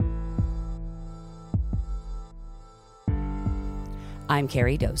I'm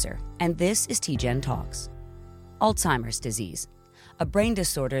Carrie Dozer, and this is TGen Talks. Alzheimer's disease, a brain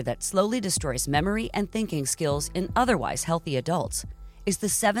disorder that slowly destroys memory and thinking skills in otherwise healthy adults, is the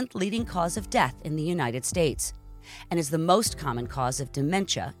 7th leading cause of death in the United States and is the most common cause of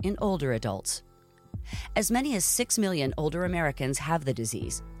dementia in older adults. As many as 6 million older Americans have the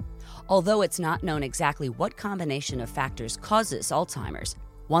disease. Although it's not known exactly what combination of factors causes Alzheimer's,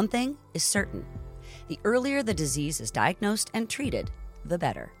 one thing is certain. The earlier the disease is diagnosed and treated, the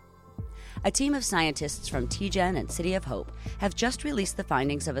better. A team of scientists from TGen and City of Hope have just released the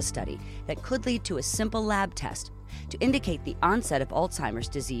findings of a study that could lead to a simple lab test to indicate the onset of Alzheimer's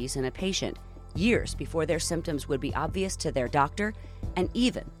disease in a patient years before their symptoms would be obvious to their doctor and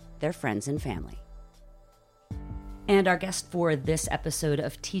even their friends and family. And our guest for this episode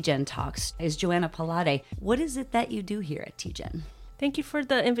of TGen Talks is Joanna Palade. What is it that you do here at TGen? Thank you for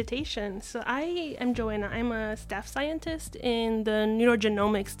the invitation. So I am Joanna. I'm a staff scientist in the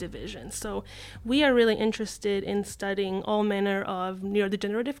Neurogenomics Division. So we are really interested in studying all manner of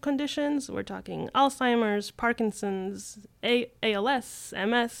neurodegenerative conditions. We're talking Alzheimer's, Parkinson's, ALS,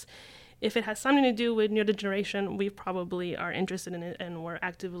 MS. If it has something to do with neurodegeneration, we probably are interested in it and we're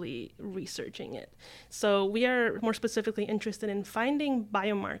actively researching it. So we are more specifically interested in finding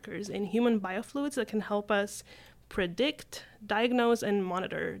biomarkers in human biofluids that can help us predict, diagnose, and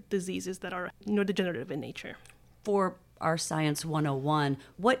monitor diseases that are neurodegenerative in nature. For our Science 101,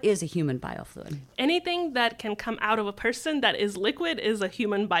 what is a human biofluid? Anything that can come out of a person that is liquid is a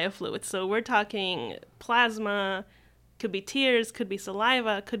human biofluid. So we're talking plasma, could be tears, could be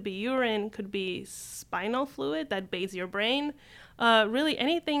saliva, could be urine, could be spinal fluid that bathes your brain. Really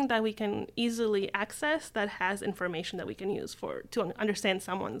anything that we can easily access that has information that we can use to understand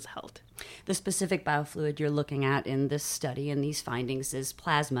someone's health. The specific biofluid you're looking at in this study and these findings is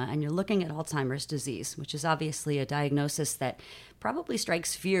plasma, and you're looking at Alzheimer's disease, which is obviously a diagnosis that probably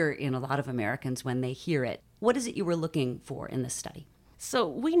strikes fear in a lot of Americans when they hear it. What is it you were looking for in this study? So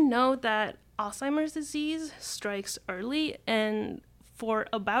we know that Alzheimer's disease strikes early, and for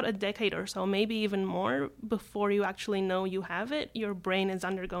about a decade or so, maybe even more, before you actually know you have it, your brain is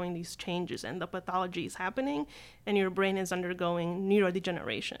undergoing these changes and the pathology is happening and your brain is undergoing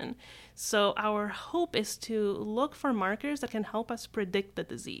neurodegeneration. So our hope is to look for markers that can help us predict the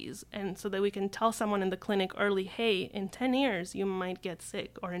disease, and so that we can tell someone in the clinic early, hey, in 10 years you might get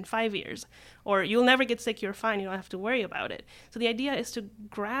sick, or in 5 years, or you'll never get sick, you're fine, you don't have to worry about it. So the idea is to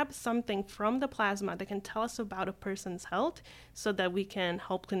grab something from the plasma that can tell us about a person's health so that we can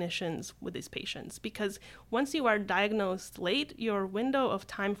help clinicians with these patients. Because once you are diagnosed late, your window of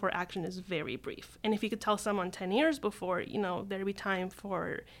time for action is very brief. And if you could tell someone 10 years before, there'd be time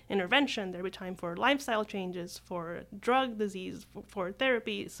for intervention, there'd be time for lifestyle changes, for drug disease, for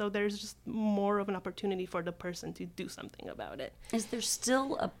therapy. So there's just more of an opportunity for the person to do something about it. Is there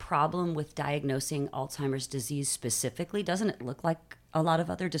still a problem with diagnosing Alzheimer's disease specifically? Doesn't it look like a lot of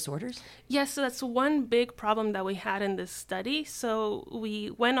other disorders? Yes, so that's one big problem that we had in this study. So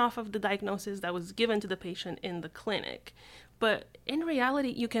we went off of the diagnosis that was given to the patient in the clinic. But in reality,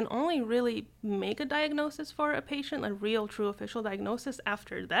 you can only really make a diagnosis for a patient, a real, true, official diagnosis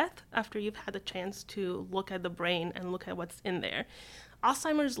after death, after you've had the chance to look at the brain and look at what's in there.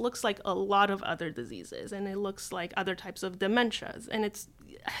 Alzheimer's looks like a lot of other diseases, and it looks like other types of dementias. And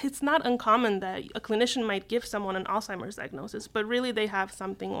it's not uncommon that a clinician might give someone an Alzheimer's diagnosis, but really they have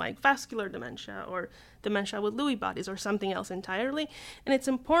something like vascular dementia or dementia with Lewy bodies or something else entirely. And it's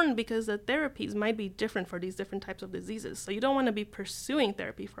important because the therapies might be different for these different types of diseases. So you don't want to be pursuing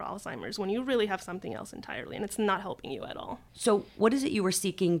therapy for Alzheimer's when you really have something else entirely, and it's not helping you at all. So what is it you were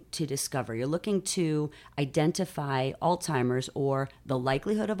seeking to discover? You're looking to identify Alzheimer's or the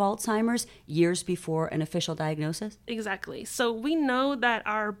likelihood of Alzheimer's years before an official diagnosis? Exactly. So we know that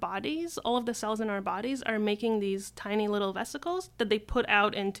our bodies, all of the cells in our bodies, are making these tiny little vesicles that they put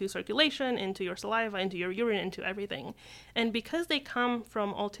out into circulation, into your saliva, into your urine, into everything. And because they come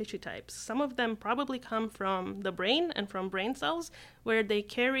from all tissue types, some of them probably come from the brain and from brain cells, where they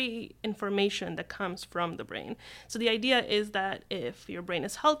carry information that comes from the brain. So the idea is that if your brain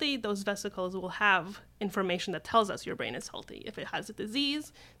is healthy, those vesicles will have information that tells us your brain is healthy. If it has a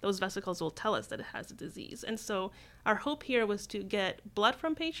disease, those vesicles will tell us that it has a disease. And so our hope here was to get blood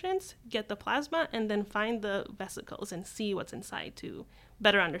from patients, get the plasma, and then find the vesicles and see what's inside to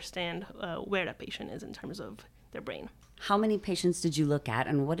better understand where that patient is in terms of their brain. How many patients did you look at,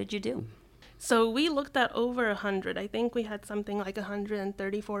 and what did you do? So we looked at over 100. I think we had something like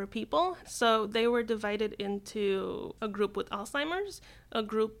 134 people. So they were divided into a group with Alzheimer's, a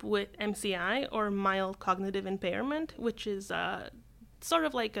group with MCI, or mild cognitive impairment, which is sort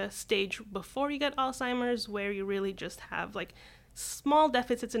of like a stage before you get Alzheimer's, where you really just have like small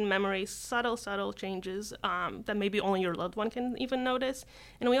deficits in memory, subtle changes that maybe only your loved one can even notice.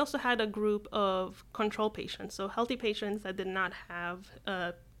 And we also had a group of control patients, so healthy patients that did not have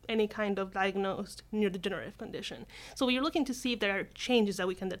any kind of diagnosed neurodegenerative condition. So we were looking to see if there are changes that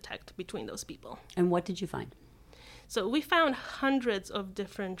we can detect between those people. And what did you find? So we found hundreds of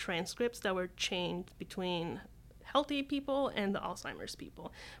different transcripts that were changed between healthy people and the Alzheimer's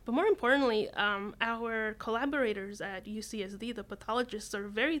people. But more importantly, our collaborators at UCSD, the pathologists, are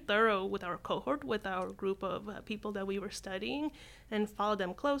very thorough with our cohort, with our group of people that we were studying, and followed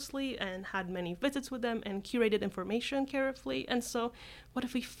them closely and had many visits with them and curated information carefully. And so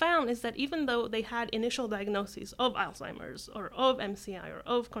what we found is that even though they had initial diagnoses of Alzheimer's or of MCI or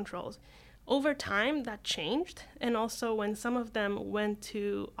of controls, over time, that changed, and also when some of them went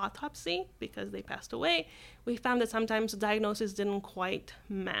to autopsy because they passed away, we found that sometimes the diagnosis didn't quite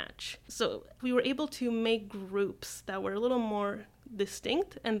match. So we were able to make groups that were a little more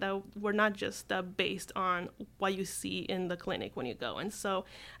distinct and that were not just based on what you see in the clinic when you go. And so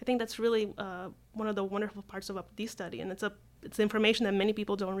I think that's really one of the wonderful parts of this study, and it's information that many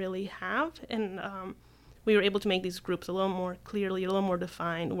people don't really have, and we were able to make these groups a little more clearly, a little more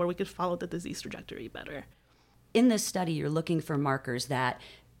defined, where we could follow the disease trajectory better. In this study, you're looking for markers that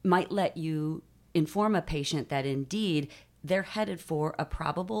might let you inform a patient that indeed they're headed for a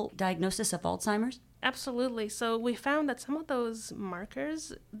probable diagnosis of Alzheimer's? Absolutely. So we found that some of those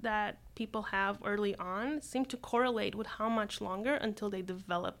markers that people have early on seem to correlate with how much longer until they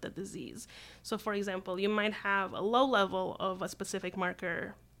develop the disease. So for example, you might have a low level of a specific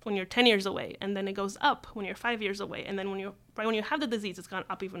marker when you're 10 years away, and then it goes up when you're 5 years away, and then when you have the disease, it's gone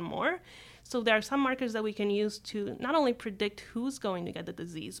up even more. So there are some markers that we can use to not only predict who's going to get the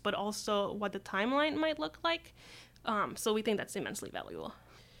disease, but also what the timeline might look like. So we think that's immensely valuable.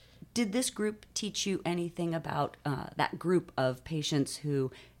 Did this group teach you anything about that group of patients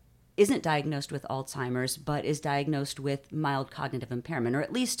who isn't diagnosed with Alzheimer's, but is diagnosed with mild cognitive impairment, or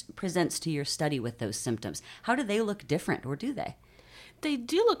at least presents to your study with those symptoms? How do they look different, or do they? They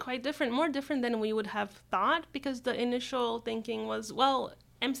do look quite different, more different than we would have thought, because the initial thinking was, well,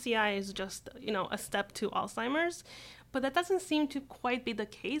 MCI is just, a step to Alzheimer's, but that doesn't seem to quite be the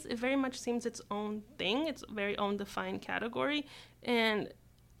case. It very much seems its own thing, its very own defined category, and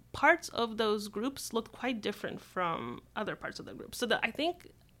parts of those groups look quite different from other parts of the group. So I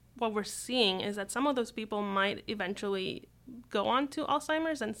think what we're seeing is that some of those people might eventually go on to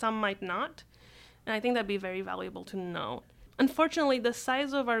Alzheimer's and some might not, and I think that'd be very valuable to know. Unfortunately, the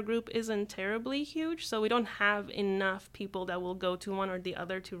size of our group isn't terribly huge, so we don't have enough people that will go to one or the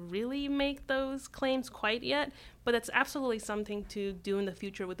other to really make those claims quite yet, but it's absolutely something to do in the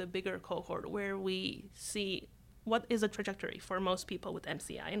future with a bigger cohort where we see what is a trajectory for most people with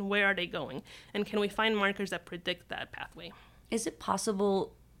MCI and where are they going, and can we find markers that predict that pathway. Is it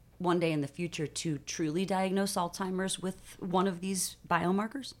possible one day in the future to truly diagnose Alzheimer's with one of these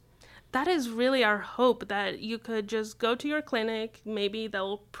biomarkers? That is really our hope, that you could just go to your clinic, maybe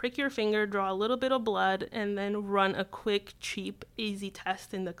they'll prick your finger, draw a little bit of blood, and then run a quick, cheap, easy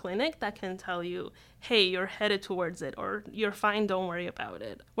test in the clinic that can tell you, hey, you're headed towards it, or you're fine, don't worry about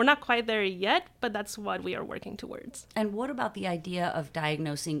it. We're not quite there yet, but that's what we are working towards. And what about the idea of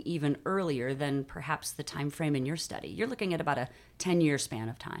diagnosing even earlier than perhaps the time frame in your study? You're looking at about a 10-year span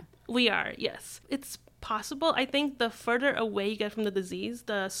of time. We are, yes. It's possible. I think the further away you get from the disease,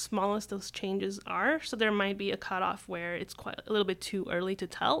 the smallest those changes are. So there might be a cutoff where it's quite a little bit too early to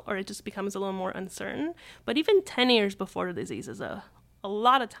tell, or it just becomes a little more uncertain. But even 10 years before the disease is a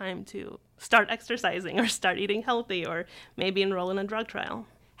lot of time to start exercising or start eating healthy or maybe enroll in a drug trial.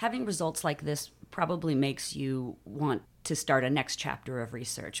 Having results like this probably makes you want to start a next chapter of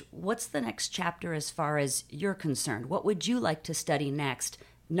research. What's the next chapter as far as you're concerned? What would you like to study next,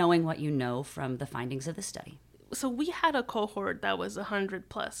 knowing what you know from the findings of the study? So we had a cohort that was 100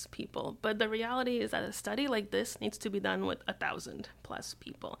 plus people, but the reality is that a study like this needs to be done with 1,000 plus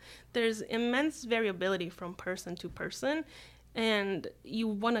people. There's immense variability from person to person, and you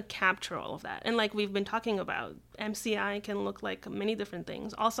want to capture all of that. And like we've been talking about, MCI can look like many different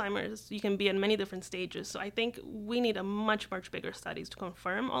things. Alzheimer's, you can be in many different stages. So I think we need a much bigger studies to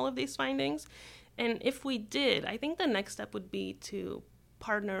confirm all of these findings. And if we did, I think the next step would be to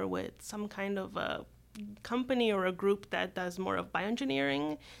partner with some kind of a company or a group that does more of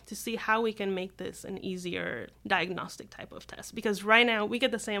bioengineering to see how we can make this an easier diagnostic type of test. Because right now we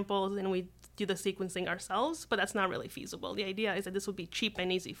get the samples and we do the sequencing ourselves, but that's not really feasible. The idea is that this would be cheap and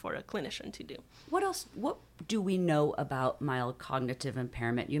easy for a clinician to do. What do we know about mild cognitive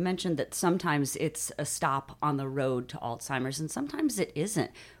impairment? You mentioned that sometimes it's a stop on the road to Alzheimer's and sometimes it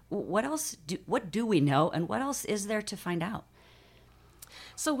isn't. What do we know, and what else is there to find out?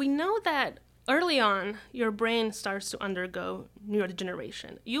 So we know that early on, your brain starts to undergo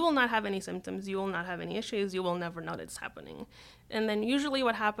neurodegeneration. You will not have any symptoms. You will not have any issues. You will never know that it's happening. And then usually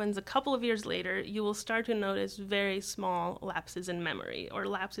what happens a couple of years later, you will start to notice very small lapses in memory or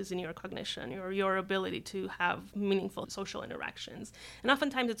lapses in your cognition or your ability to have meaningful social interactions. And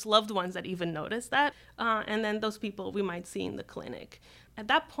oftentimes it's loved ones that even notice that. And then those people we might see in the clinic. At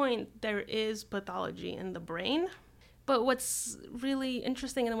that point, there is pathology in the brain. But what's really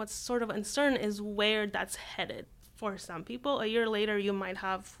interesting and what's sort of uncertain is where that's headed. For some people, a year later, you might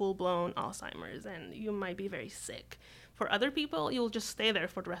have full-blown Alzheimer's and you might be very sick. For other people, you'll just stay there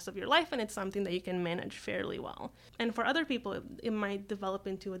for the rest of your life and it's something that you can manage fairly well. And for other people, it might develop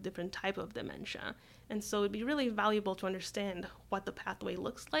into a different type of dementia. And so it'd be really valuable to understand what the pathway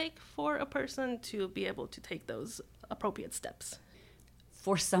looks like for a person to be able to take those appropriate steps.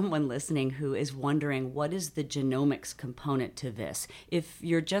 For someone listening who is wondering, what is the genomics component to this? If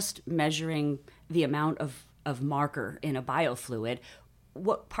you're just measuring the amount of marker in a biofluid,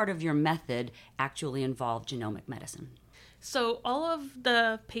 what part of your method actually involved genomic medicine? So all of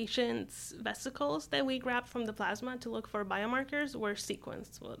the patient's vesicles that we grabbed from the plasma to look for biomarkers were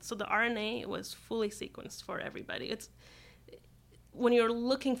sequenced. So the RNA was fully sequenced for everybody. When you're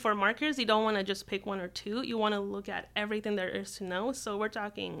looking for markers, you don't want to just pick one or two. You want to look at everything there is to know. So we're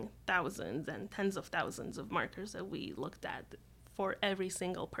talking thousands and tens of thousands of markers that we looked at for every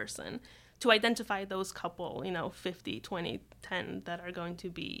single person to identify those couple, 50, 20, 10 that are going to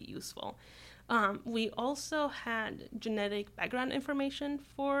be useful. We also had genetic background information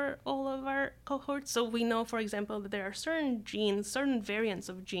for all of our cohorts. So we know, for example, that there are certain genes, certain variants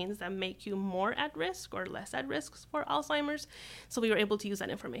of genes that make you more at risk or less at risk for Alzheimer's. So we were able to use that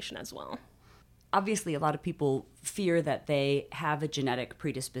information as well. Obviously, a lot of people fear that they have a genetic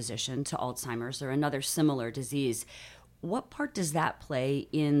predisposition to Alzheimer's or another similar disease. What part does that play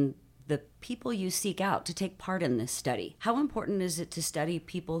in the people you seek out to take part in this study? How important is it to study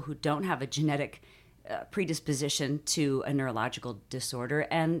people who don't have a genetic predisposition to a neurological disorder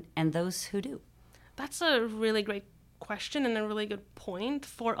and those who do? That's a really great question and a really good point.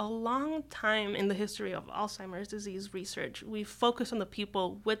 For a long time in the history of Alzheimer's disease research, we focused on the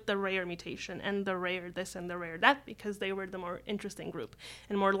people with the rare mutation and the rare this and the rare that because they were the more interesting group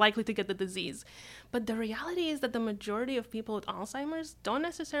and more likely to get the disease. But the reality is that the majority of people with Alzheimer's don't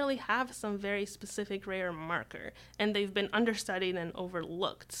necessarily have some very specific rare marker, and they've been understudied and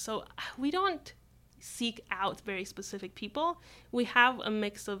overlooked. So we don't seek out very specific people. We have a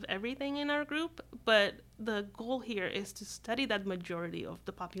mix of everything in our group, but the goal here is to study that majority of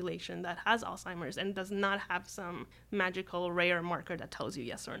the population that has Alzheimer's and does not have some magical rare marker that tells you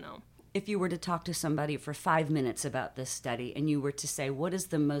yes or no. If you were to talk to somebody for 5 minutes about this study and you were to say, what is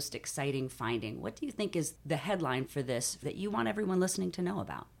the most exciting finding? What do you think is the headline for this that you want everyone listening to know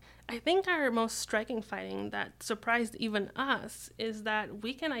about? I think our most striking finding that surprised even us is that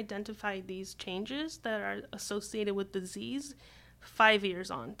we can identify these changes that are associated with disease 5 years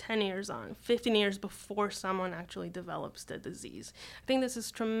on, 10 years on, 15 years before someone actually develops the disease. I think this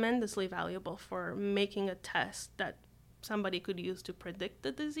is tremendously valuable for making a test that somebody could use to predict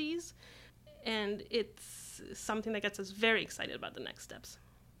the disease, and it's something that gets us very excited about the next steps.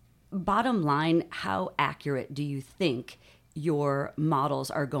 Bottom line, how accurate do you think your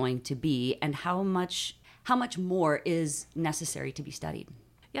models are going to be, and how much more is necessary to be studied?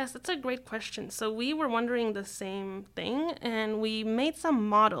 Yes, that's a great question. So we were wondering the same thing, and we made some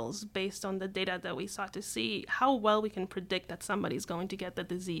models based on the data that we sought to see how well we can predict that somebody's going to get the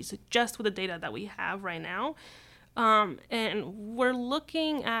disease just with the data that we have right now. And we're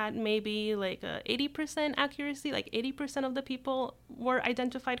looking at maybe like a 80% accuracy, like 80% of the people were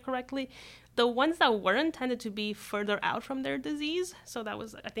identified correctly. The ones that weren't tended to be further out from their disease. So that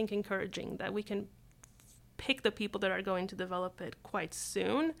was, I think, encouraging that we can pick the people that are going to develop it quite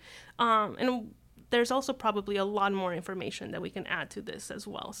soon. And there's also probably a lot more information that we can add to this as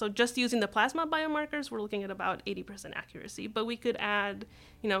well. So just using the plasma biomarkers, we're looking at about 80% accuracy. But we could add,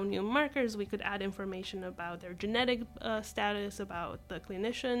 new markers. We could add information about their genetic status, about the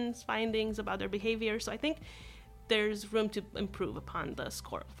clinician's findings, about their behavior. So I think there's room to improve upon the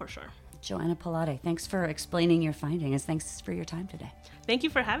score for sure. Joanna Palade, thanks for explaining your findings. Thanks for your time today. Thank you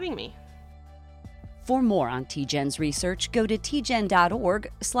for having me. For more on TGen's research, go to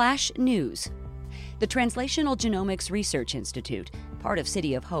tgen.org/news. The Translational Genomics Research Institute, part of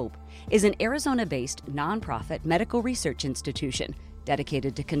City of Hope, is an Arizona-based nonprofit medical research institution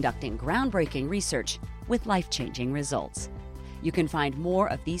dedicated to conducting groundbreaking research with life-changing results. You can find more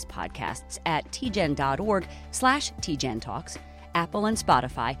of these podcasts at tgen.org/TGen Talks, Apple and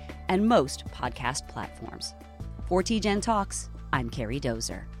Spotify, and most podcast platforms. For TGen Talks, I'm Carrie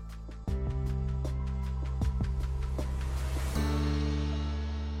Dozer.